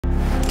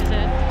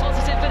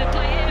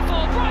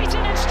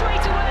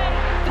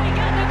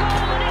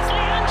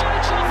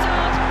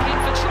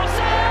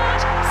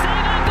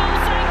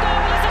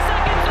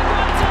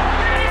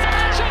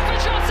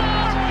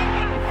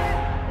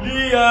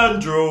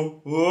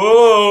Leandro,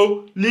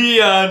 oh,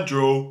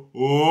 Leandro,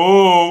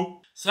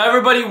 oh. So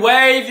everybody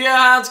wave your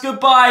hands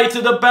goodbye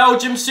to the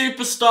Belgium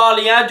superstar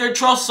Leandro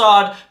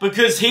Trossard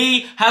because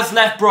he has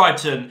left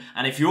Brighton.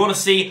 And if you want to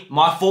see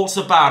my thoughts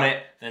about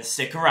it, then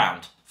stick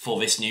around for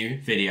this new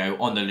video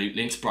on the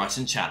LiNX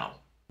Brighton channel.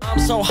 I'm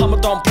so humble,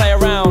 don't play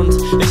around.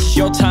 This is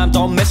your time,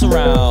 don't mess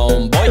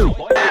around, boy.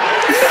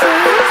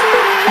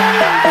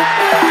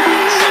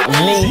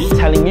 Me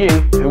telling you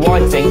who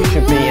I think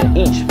should be in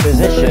each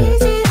position.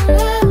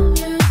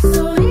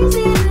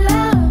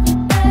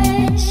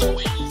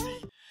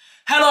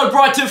 Hello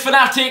Brighton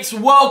fanatics,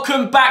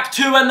 welcome back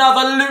to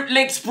another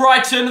LiNX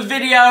Brighton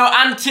video,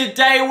 and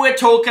today we're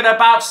talking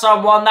about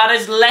someone that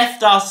has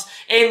left us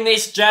in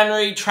this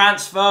January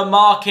transfer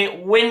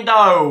market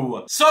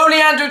window. So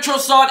Leandro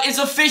Trossard is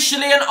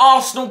officially an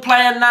Arsenal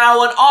player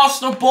now, and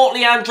Arsenal bought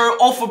Leandro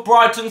off of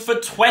Brighton for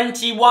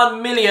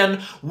 21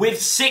 million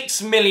with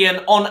 6 million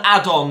on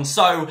add-on.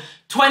 So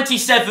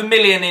 27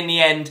 million in the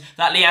end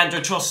that Leandro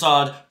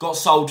Trossard got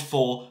sold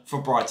for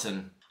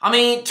Brighton. I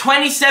mean,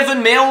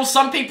 27 mil,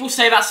 some people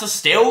say that's a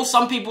steal,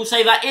 some people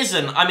say that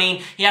isn't. I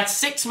mean, he had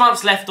 6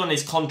 months left on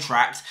his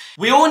contract.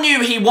 We all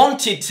knew he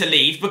wanted to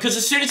leave because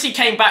as soon as he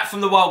came back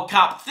from the World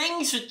Cup,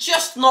 things were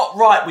just not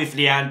right with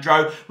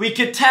Leandro. We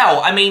could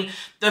tell. I mean,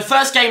 the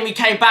first game we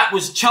came back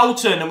was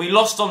Charlton and we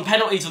lost on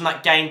penalties on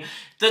that game.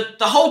 The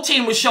whole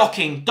team was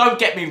shocking, don't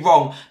get me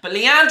wrong. But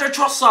Leandro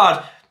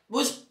Trossard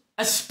was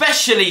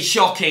especially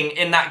shocking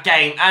in that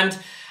game. And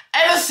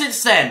ever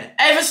since then,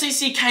 ever since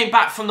he came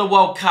back from the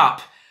World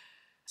Cup,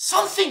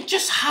 something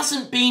just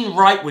hasn't been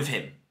right with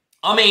him.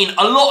 I mean,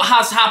 a lot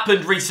has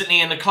happened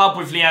recently in the club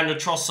with Leandro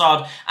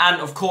Trossard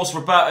and, of course,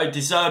 Roberto De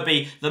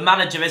Zerbi, the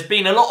manager. There's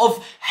been a lot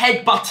of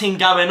headbutting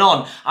going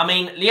on. I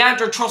mean,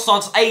 Leandro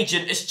Trossard's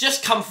agent has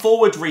just come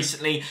forward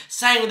recently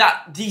saying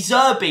that De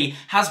Zerbi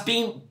has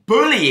been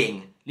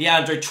bullying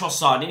Leandro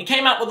Trossard. And he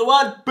came out with the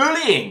word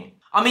bullying.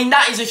 I mean,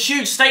 that is a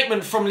huge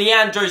statement from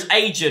Leandro's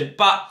agent,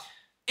 but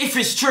if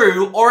it's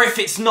true or if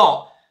it's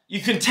not, you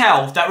can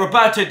tell that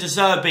Roberto De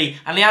Zerbi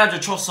and Leandro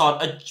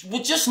Trossard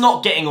were just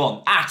not getting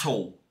on at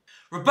all.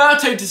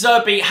 Roberto De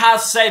Zerbi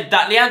has said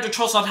that Leandro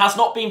Trossard has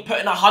not been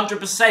putting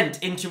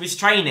 100% into his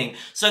training,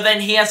 so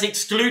then he has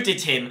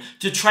excluded him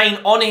to train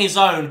on his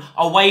own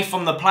away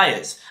from the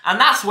players. And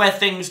that's where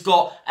things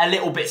got a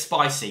little bit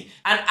spicy.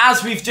 And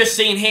as we've just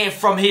seen here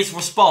from his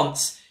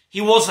response,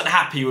 he wasn't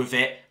happy with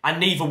it, and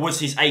neither was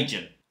his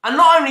agent. And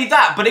not only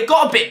that, but it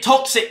got a bit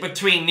toxic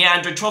between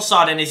Leandro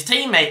Trossard and his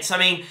teammates. I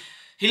mean,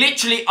 he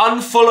literally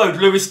unfollowed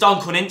Lewis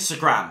Dunk on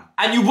Instagram.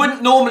 And you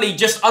wouldn't normally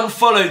just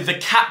unfollow the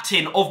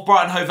captain of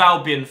Brighton Hove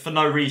Albion for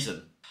no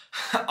reason.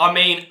 I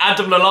mean,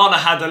 Adam Lallana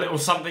had a little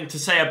something to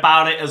say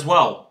about it as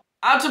well.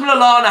 Adam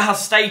Lallana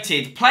has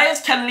stated,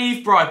 players can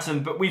leave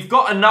Brighton, but we've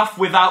got enough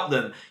without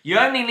them. You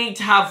only need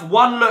to have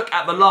one look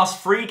at the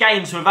last 3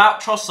 games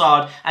without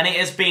Trossard, and it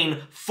has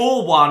been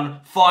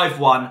 4-1,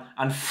 5-1,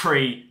 and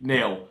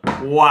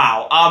 3-0.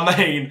 Wow, I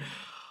mean,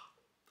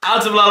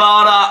 Adam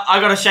Lallana, I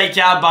gotta shake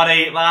your hand,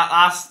 buddy.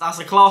 That's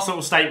a class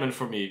little statement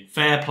from you.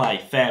 Fair play,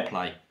 fair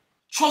play.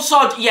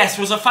 Trossard, yes,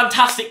 was a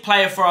fantastic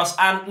player for us,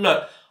 and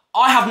look,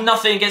 I have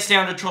nothing against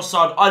Leandro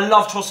Trossard. I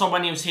love Trossard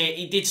when he was here.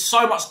 He did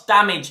so much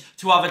damage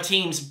to other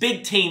teams,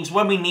 big teams,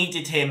 when we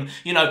needed him.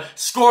 You know,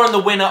 scoring the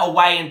winner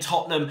away in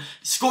Tottenham,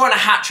 scoring a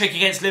hat-trick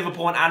against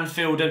Liverpool and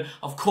Anfield, and,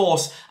 of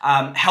course,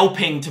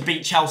 helping to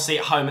beat Chelsea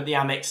at home at the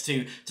Amex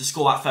to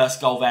score that first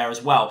goal there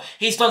as well.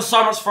 He's done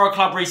so much for our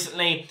club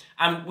recently,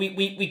 and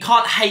we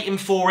can't hate him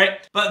for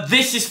it. But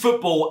this is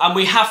football, and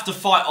we have to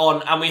fight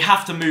on, and we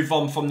have to move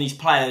on from these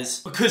players,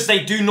 because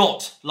they do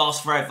not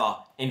last forever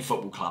in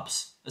football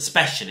clubs,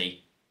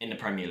 especially in the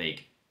Premier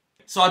League.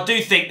 So I do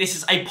think this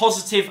is a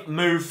positive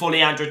move for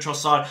Leandro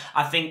Trossard.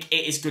 I think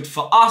it is good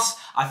for us.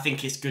 I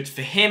think it's good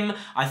for him.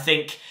 I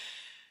think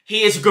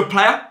he is a good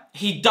player.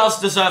 He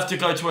does deserve to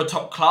go to a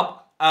top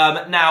club.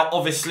 Now,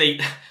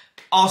 obviously,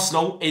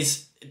 Arsenal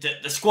is...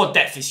 The squad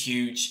depth is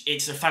huge.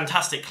 It's a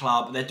fantastic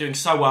club. They're doing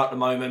so well at the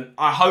moment.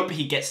 I hope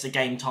he gets the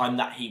game time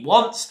that he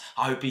wants.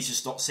 I hope he's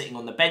just not sitting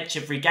on the bench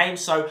every game.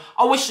 So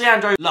I wish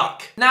Leandro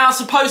luck. Now, I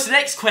suppose the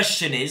next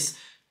question is,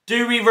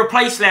 do we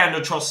replace Leandro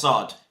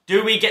Trossard?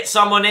 Do we get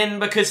someone in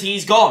because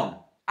he's gone?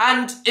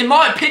 And in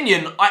my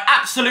opinion, I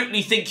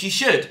absolutely think you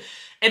should.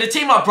 In a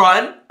team like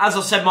Brighton, as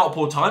I've said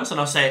multiple times, and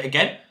I'll say it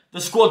again,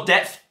 the squad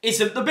depth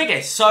isn't the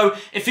biggest. So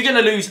if you're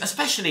going to lose,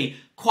 especially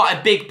quite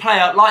a big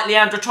player like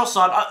Leandro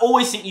Trossard, I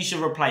always think you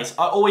should replace.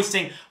 I always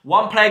think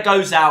one player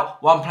goes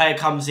out, one player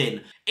comes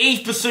in.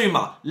 Yves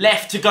Bissouma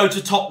left to go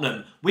to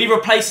Tottenham. We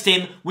replaced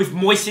him with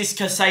Moises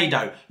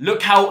Caicedo.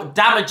 Look how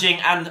damaging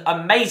and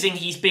amazing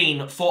he's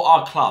been for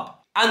our club.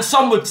 And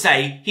some would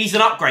say he's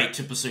an upgrade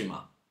to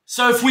Bissouma.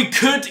 So if we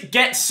could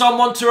get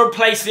someone to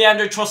replace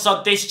Leandro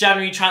Trossard this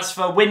January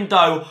transfer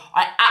window,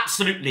 I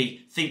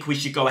absolutely think we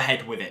should go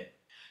ahead with it.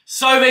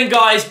 So then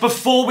guys,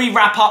 before we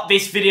wrap up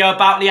this video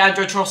about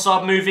Leandro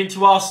Trossard moving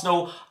to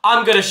Arsenal,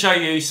 I'm going to show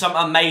you some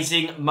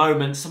amazing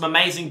moments, some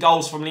amazing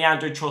goals from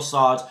Leandro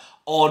Trossard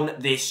on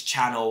this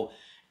channel.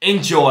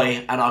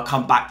 Enjoy, and I'll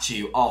come back to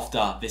you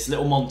after this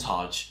little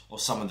montage of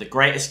some of the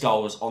greatest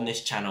goals on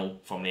this channel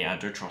from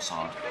Leandro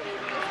Trossard.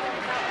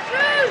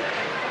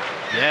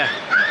 Yeah.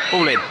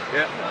 All in.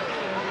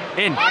 Yeah.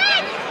 In.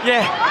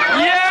 Yeah.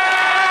 Yeah!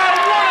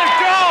 What a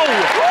goal!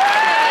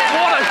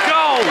 What a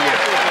goal!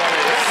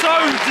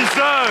 So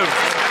deserved.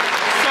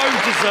 So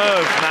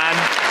deserved, man.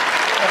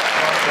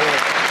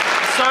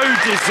 So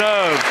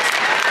deserved.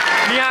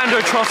 Leandro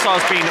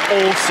Trossard's been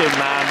awesome,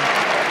 man.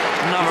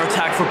 Another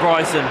attack for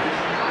Brighton.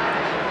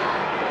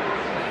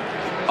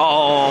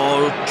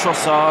 Oh,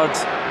 Trossard.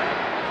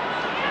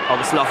 Oh,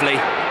 it's lovely.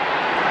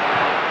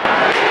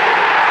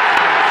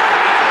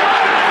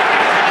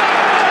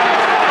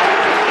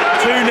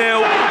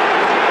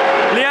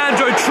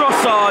 Leandro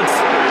Trossard. 2-0.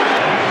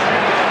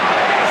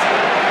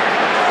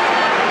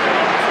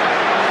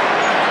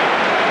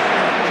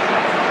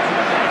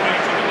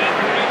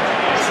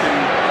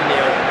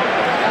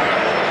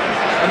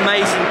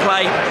 Amazing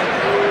play.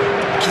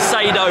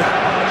 Casado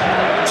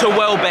to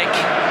Welbeck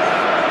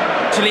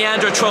to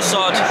Leandro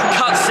Trossard.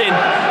 Cuts in.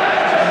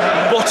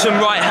 Bottom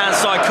right hand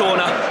side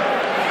corner.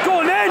 Go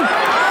on then!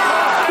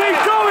 Keep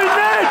going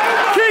then!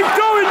 Keep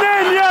going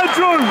then,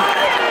 Leandro!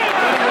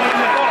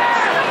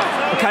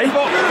 Okay.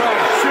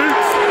 Shoot!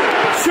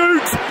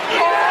 Shoot!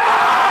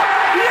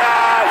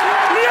 Yes!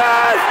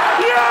 Yes!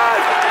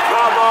 Yes!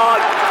 Come on!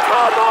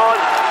 Come on!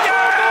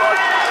 Come on!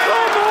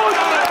 Come on!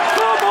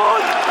 Come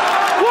on!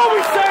 What are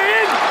we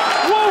saying?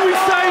 What are we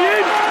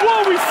saying? What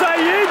are we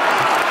saying?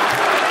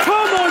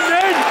 Come on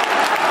then!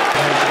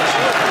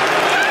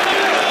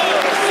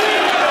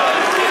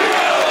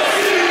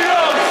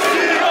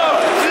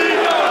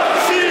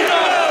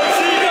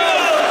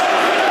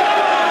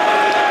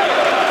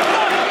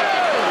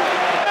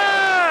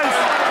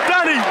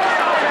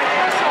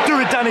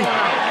 Danny. Oh!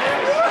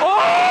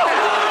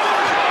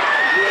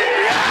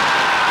 Yeah!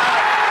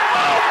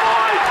 Oh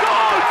my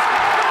God!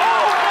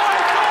 Oh my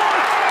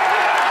God!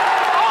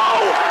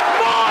 Oh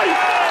my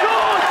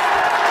God!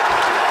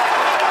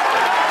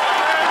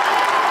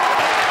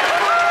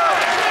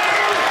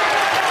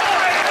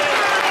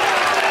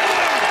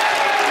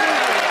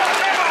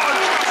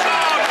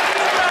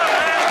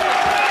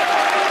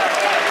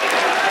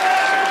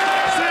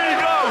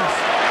 Seagulls!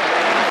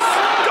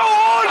 Go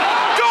on!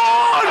 Go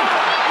on!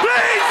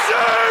 Please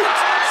shoot!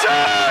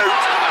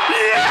 Shoot!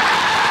 Yeah!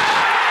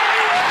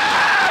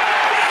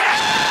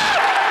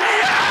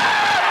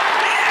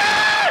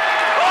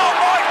 Oh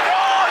my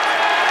God!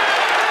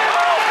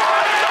 Oh my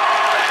God!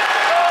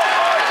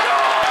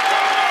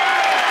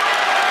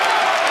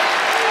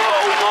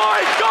 Oh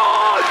my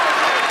God!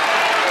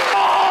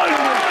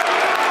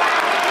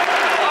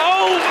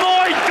 Oh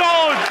my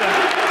God!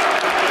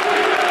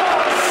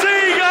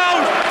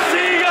 Seagulls!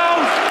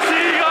 Seagulls!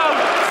 Seagulls!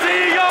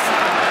 Seagulls!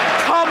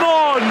 Come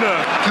on!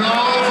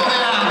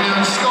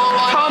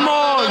 Come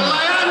on!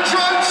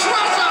 Leandro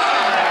Trossard!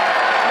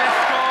 Let's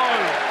go!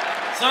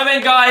 So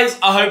then guys,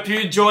 I hope you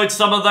enjoyed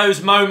some of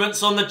those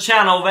moments on the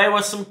channel. There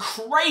were some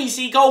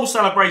crazy goal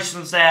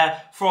celebrations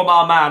there from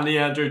our man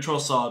Leandro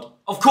Trossard.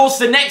 Of course,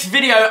 the next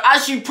video,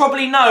 as you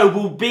probably know,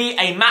 will be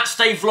a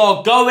matchday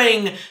vlog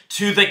going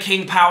to the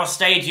King Power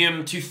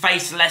Stadium to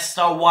face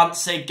Leicester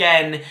once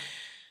again.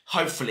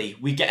 Hopefully,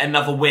 we get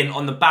another win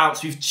on the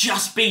bounce. We've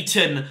just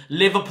beaten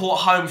Liverpool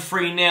at home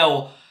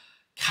 3-0.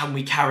 Can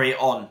we carry it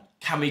on?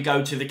 Can we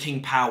go to the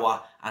King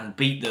Power and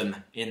beat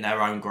them in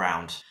their own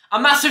ground? A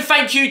massive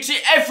thank you to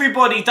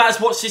everybody that has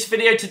watched this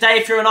video today.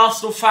 If you're an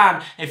Arsenal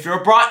fan, if you're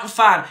a Brighton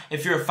fan,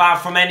 if you're a fan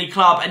from any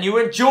club and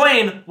you're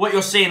enjoying what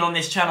you're seeing on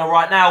this channel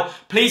right now,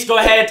 please go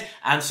ahead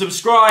and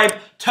subscribe,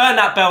 turn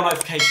that bell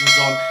notifications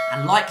on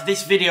and like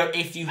this video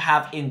if you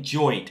have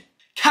enjoyed.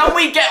 Can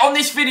we get on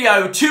this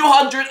video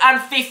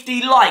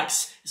 250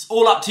 likes? It's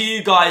all up to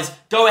you guys.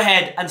 Go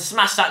ahead and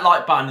smash that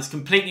like button. It's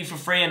completely for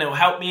free and it will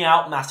help me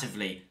out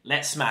massively.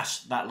 Let's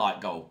smash that like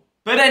goal.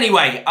 But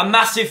anyway, a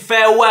massive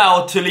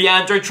farewell to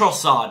Leandro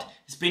Trossard.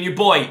 It's been your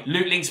boy,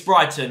 LiNX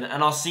Brighton,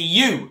 and I'll see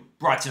you,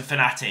 Brighton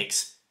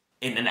fanatics,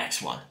 in the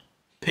next one.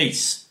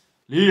 Peace.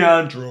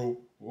 Leandro.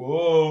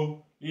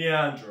 Whoa.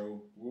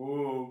 Leandro.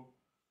 Whoa.